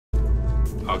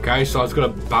Okay, so I was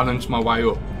going to balance my way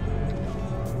up.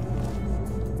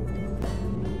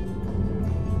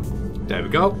 There we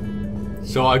go.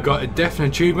 So I got a definite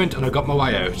achievement and I got my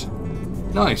way out.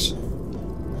 Nice.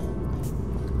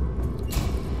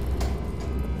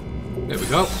 There we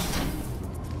go.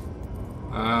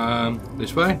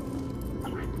 This way?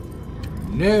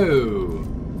 No.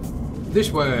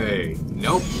 This way.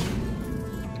 Nope.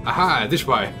 Aha, this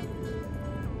way.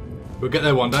 We'll get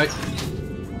there one day.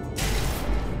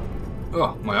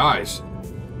 Oh, my eyes.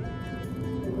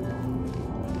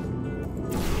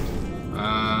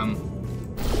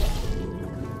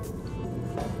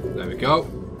 There we go.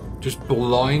 Just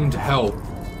blind help.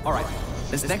 Alright,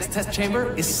 this next test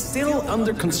chamber is still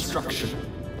under construction.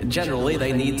 Generally,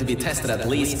 they need to be tested at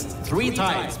least 3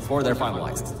 times before they're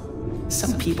finalized.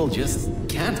 Some people just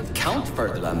can't count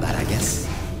further than that, I guess.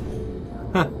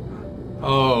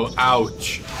 Oh,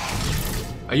 ouch.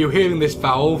 Are you hearing this,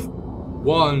 Valve?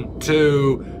 1,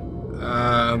 2...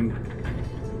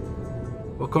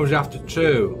 What comes after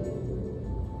 2?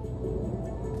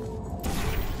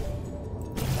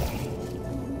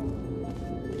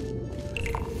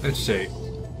 Let's see.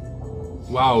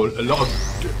 Wow, a lot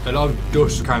of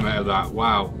dust came out of that.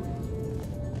 Wow.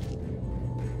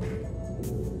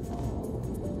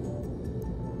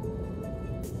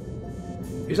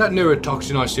 Is that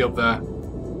neurotoxin I see up there?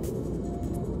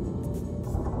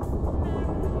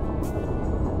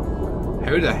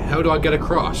 How the hell do I get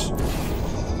across?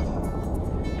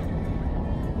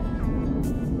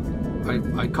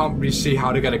 I can't really see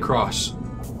how to get across.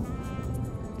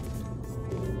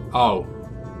 Oh.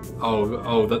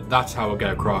 Oh, that's how I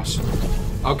get across.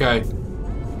 Okay.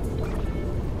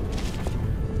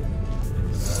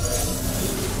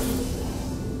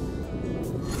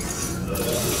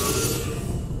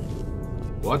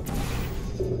 What?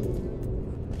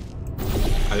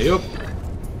 Hurry up.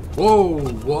 Whoa,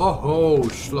 whoa,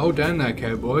 slow down there,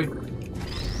 cowboy.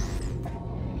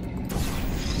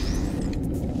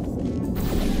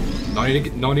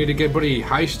 No need to get bloody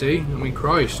hasty. I mean,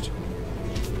 Christ.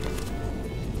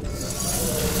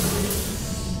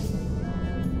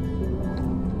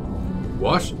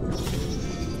 What?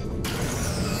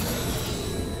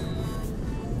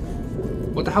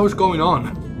 What the hell is going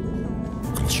on?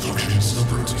 Construction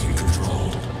subroutine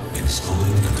controlled.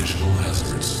 Installing additional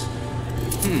hazards.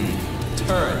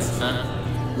 Turrets, huh?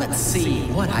 Let's see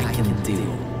what I can do.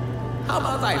 How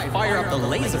about I fire up the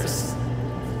lasers?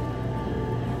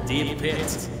 Deep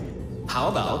pit. How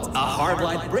about a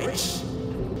hard-light bridge?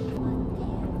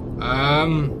 I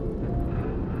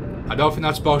don't think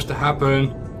that's supposed to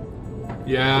happen.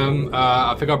 Yeah,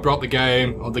 I think I broke the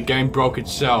game, or the game broke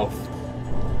itself.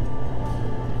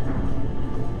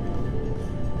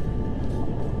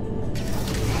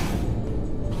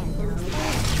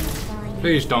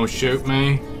 Please don't shoot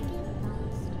me.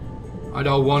 I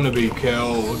don't want to be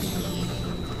killed.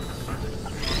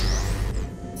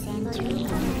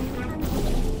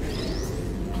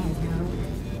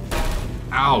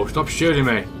 Ow, stop shooting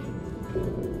me.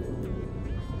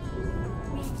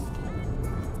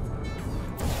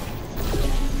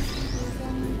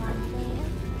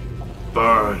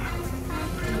 Burn.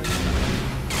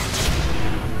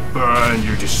 Burn,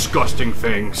 you disgusting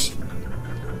things.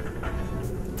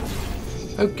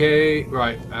 Okay,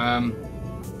 right, how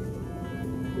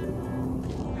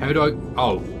do I...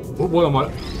 Oh, what am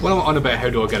I on about? How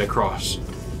do I get across?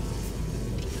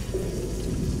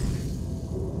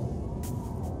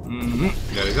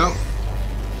 There we go.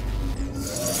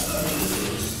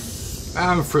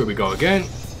 And through we go again.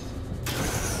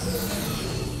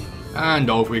 And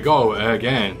over we go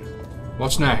again.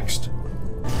 What's next?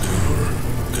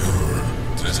 Error.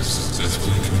 Test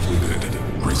successfully completed.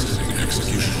 Resisting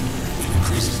execution.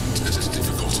 Increasing test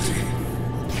difficulty.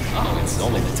 Oh, it's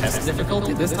only the test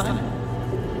difficulty this time?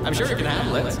 I'm sure you can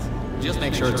handle it. Just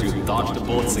make sure to dodge the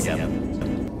bullets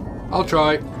again. I'll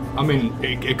try. I mean,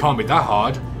 it can't be that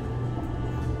hard.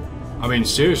 I mean,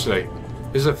 seriously.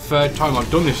 This is the 3rd time I've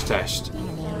done this test.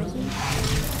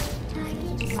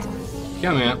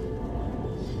 Come here.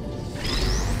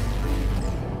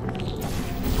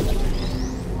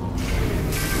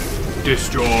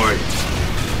 Destroy.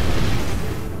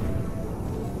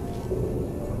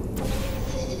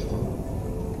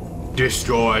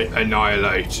 Destroy,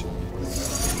 annihilate.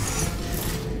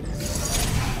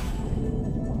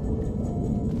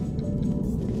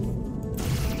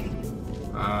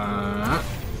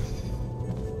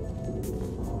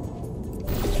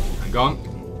 Hang on.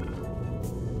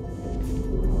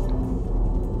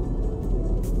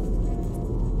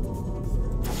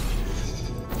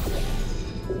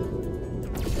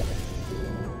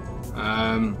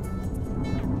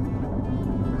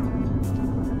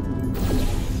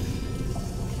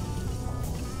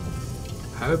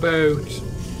 How about...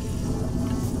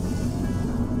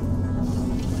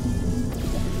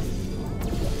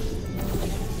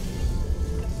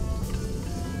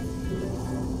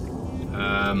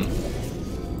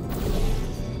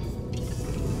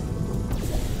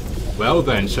 Well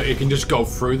then, so you can just go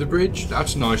through the bridge?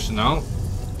 That's nice to know.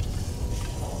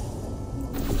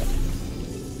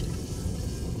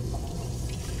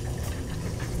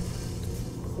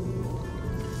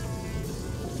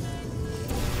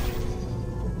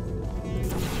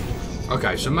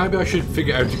 Okay, so maybe I should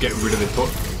figure out to get rid of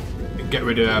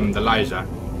the laser.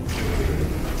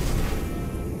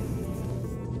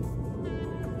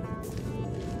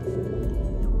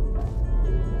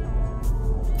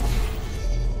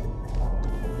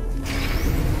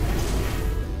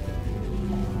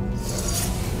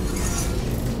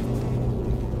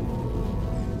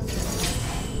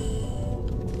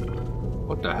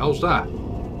 What the hell's that?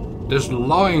 There's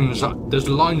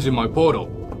lines in my portal.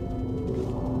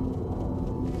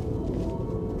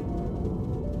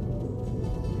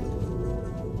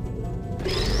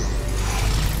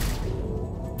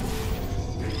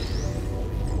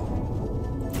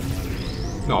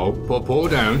 No, put portal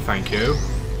down, thank you.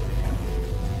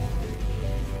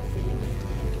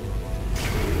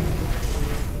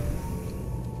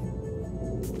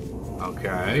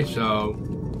 Okay, so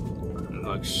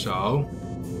like so.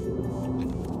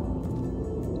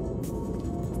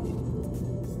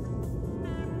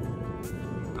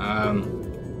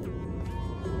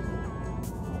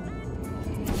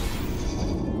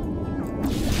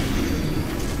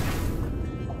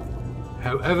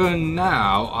 However,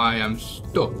 now I am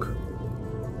stuck.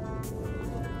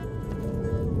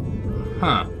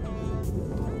 Huh.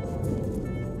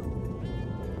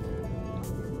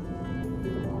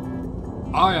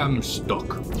 I am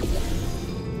stuck.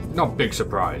 Not big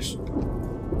surprise.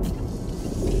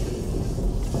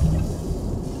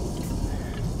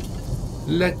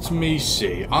 Let me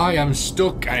see. I am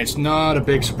stuck and it's not a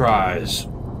big surprise.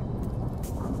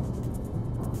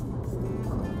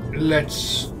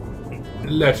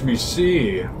 Let me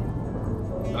see.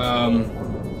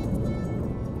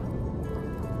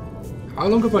 How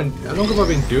long have I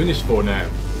been doing this for now?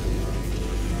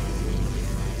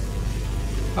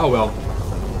 Oh well.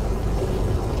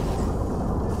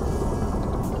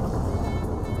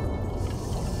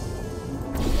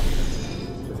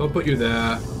 If I put you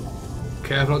there,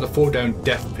 careful not to fall down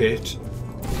death pit.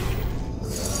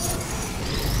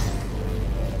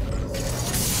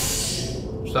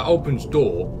 So that opens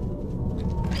door,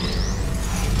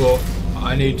 but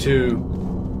I need to.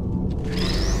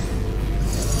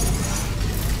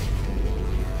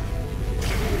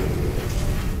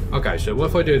 Okay, so what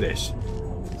if I do this?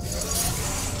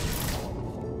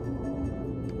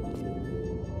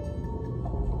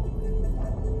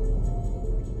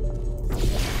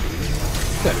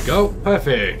 There we go.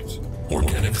 Perfect.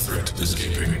 Organic threat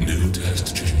escaping new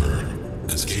test chamber.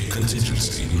 Escape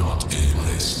contingency not in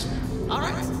place.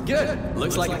 Alright, good.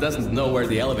 Looks like it doesn't know where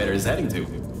the elevator is heading to.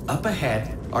 Up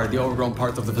ahead are the overgrown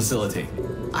parts of the facility.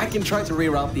 I can try to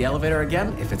reroute the elevator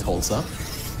again if it holds up.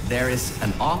 There is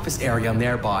an office area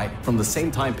nearby from the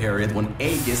same time period when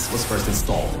Aegis was first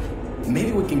installed.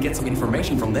 Maybe we can get some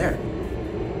information from there.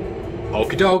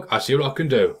 Okie doke, I see what I can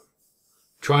do.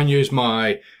 Try and use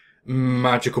my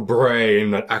magical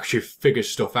brain that actually figures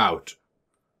stuff out.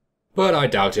 But I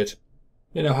doubt it.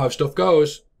 You know how stuff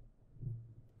goes.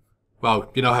 Well,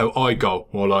 you know how I go,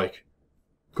 more like.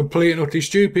 Complete and utterly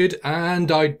stupid, and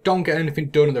I don't get anything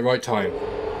done at the right time.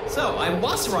 So, I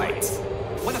was right.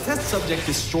 When a test subject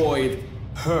destroyed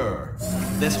her,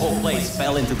 this whole place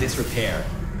fell into disrepair.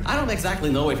 I don't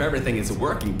exactly know if everything is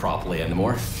working properly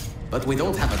anymore, but we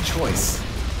don't have a choice.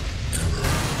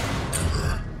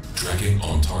 Error. Tracking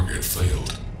on target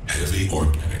failed. Heavy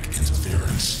organic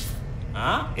interference.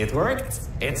 Huh? It worked?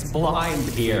 It's blind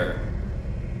here.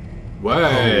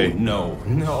 Way. Oh,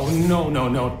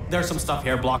 no. There's some stuff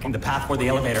here blocking the path for the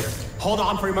elevator. Hold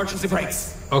on for emergency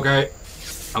brakes. Okay.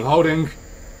 I'm holding.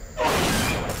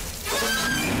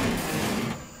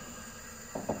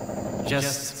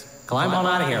 Just climb on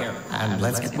out of here and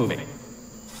let's get moving.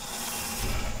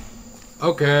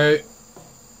 Okay.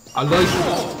 I like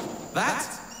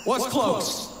That was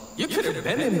close. You could have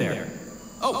been in there.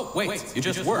 Oh, wait, you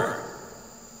just were.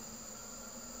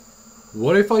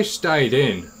 What if I stayed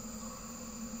in?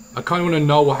 I kind of want to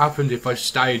know what happened if I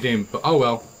stayed in, but oh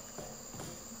well.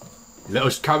 Let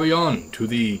us carry on to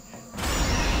the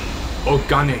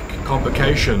organic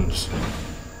complications.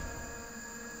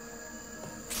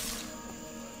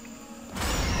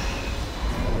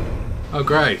 Oh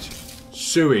great.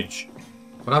 Sewage.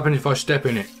 What happens if I step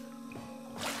in it?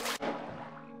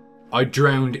 I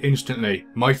drowned instantly.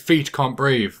 My feet can't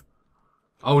breathe.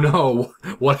 Oh no,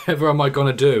 whatever am I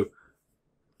gonna do?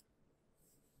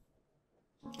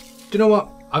 Do you know what?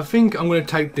 I think I'm gonna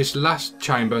take this last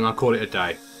chamber and I'll call it a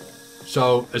day.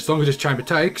 So, as long as this chamber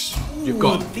takes, you've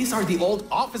got... These are the old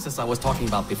offices I was talking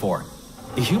about before.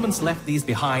 The humans left these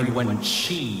behind when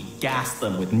she gassed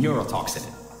them with neurotoxin.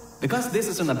 Because this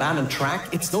is an abandoned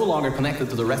track, it's no longer connected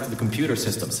to the rest of the computer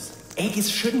systems. Aegis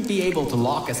shouldn't be able to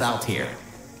lock us out here.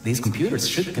 These computers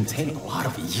should contain a lot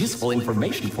of useful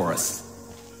information for us.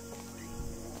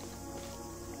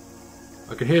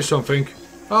 I can hear something.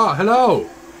 Ah, hello!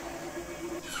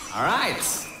 Alright,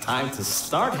 time to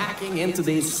start hacking into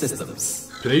these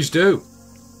systems. Please do.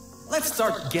 Let's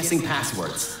start guessing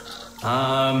passwords.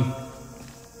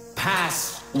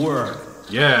 Password.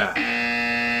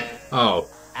 Yeah. Oh.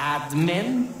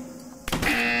 Admin?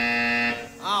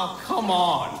 Oh, come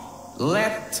on.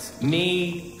 Let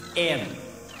me in.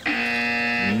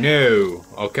 No.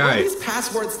 Are Okay. these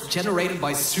passwords generated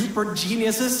by super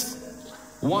geniuses?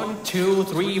 1, 2,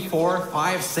 3, 4,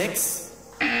 5, 6?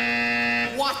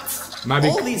 What? Maybe,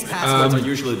 All these passwords are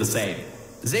usually the same.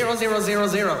 0, 0, 0,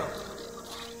 0.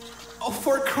 Oh,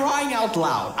 for crying out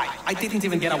loud. I didn't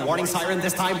even get a warning siren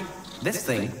this time. This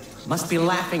thing must be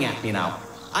laughing at me now.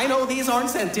 I know these aren't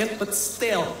sentient, but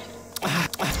still.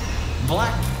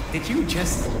 Black, did you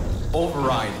just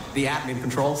override the admin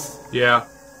controls? Yeah.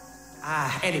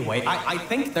 Anyway, I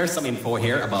think there's some info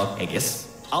here about Aegis.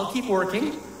 I'll keep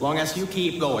working, long as you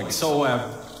keep going. So,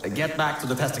 get back to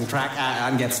the testing track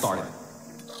and get started.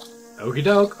 Okie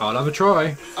doke, I'll have a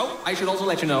try. Oh, I should also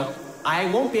let you know, I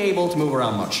won't be able to move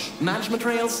around much. Management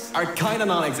trails are kinda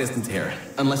non-existent here,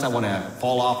 unless I wanna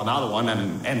fall off another one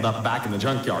and end up back in the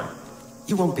junkyard.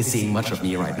 You won't be seeing much of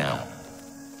me right now.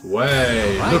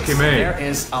 Way, Right, look at me. there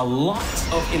is a lot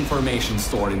of information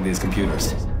stored in these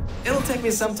computers. It'll take me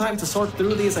some time to sort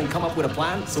through these and come up with a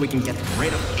plan so we can get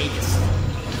rid of Aegis.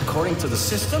 According to the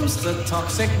systems, the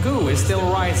toxic goo is still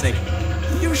rising.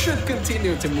 You should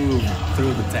continue to move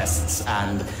through the tests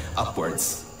and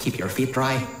upwards. Keep your feet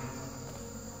dry.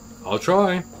 I'll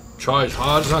try. Try as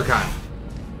hard as I can.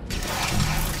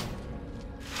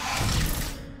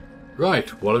 Right,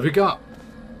 what have we got?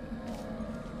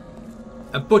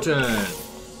 A button.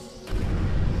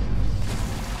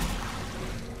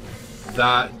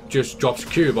 That just drops a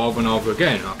cube over and over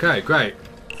again. Okay, great.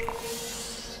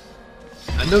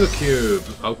 Another cube.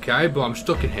 Okay, but I'm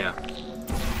stuck in here.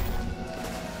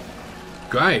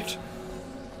 Great.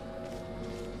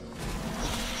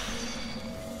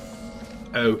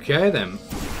 Okay then.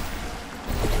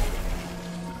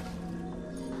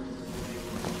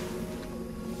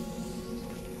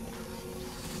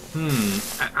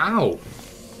 Ow.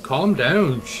 Calm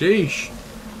down. Sheesh.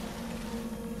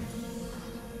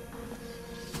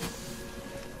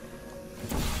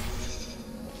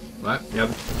 Right, let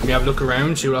me have a look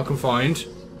around, see what I can find.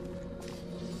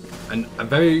 And a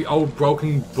very old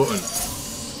broken button.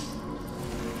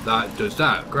 That does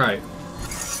that, great.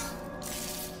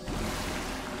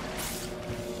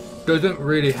 Doesn't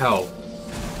really help.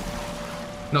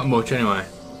 Not much anyway.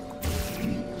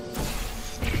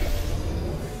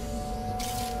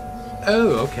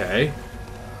 Oh, okay.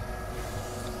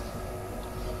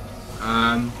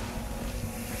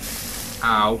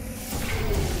 Ow.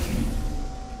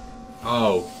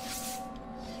 Oh.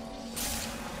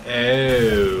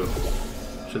 Oh.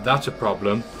 So that's a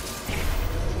problem.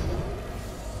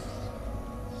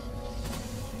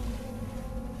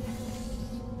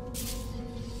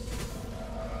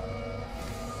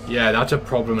 Yeah, that's a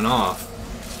problem and a half.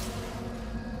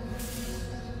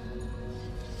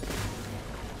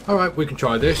 Alright, we can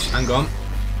try this. Hang on.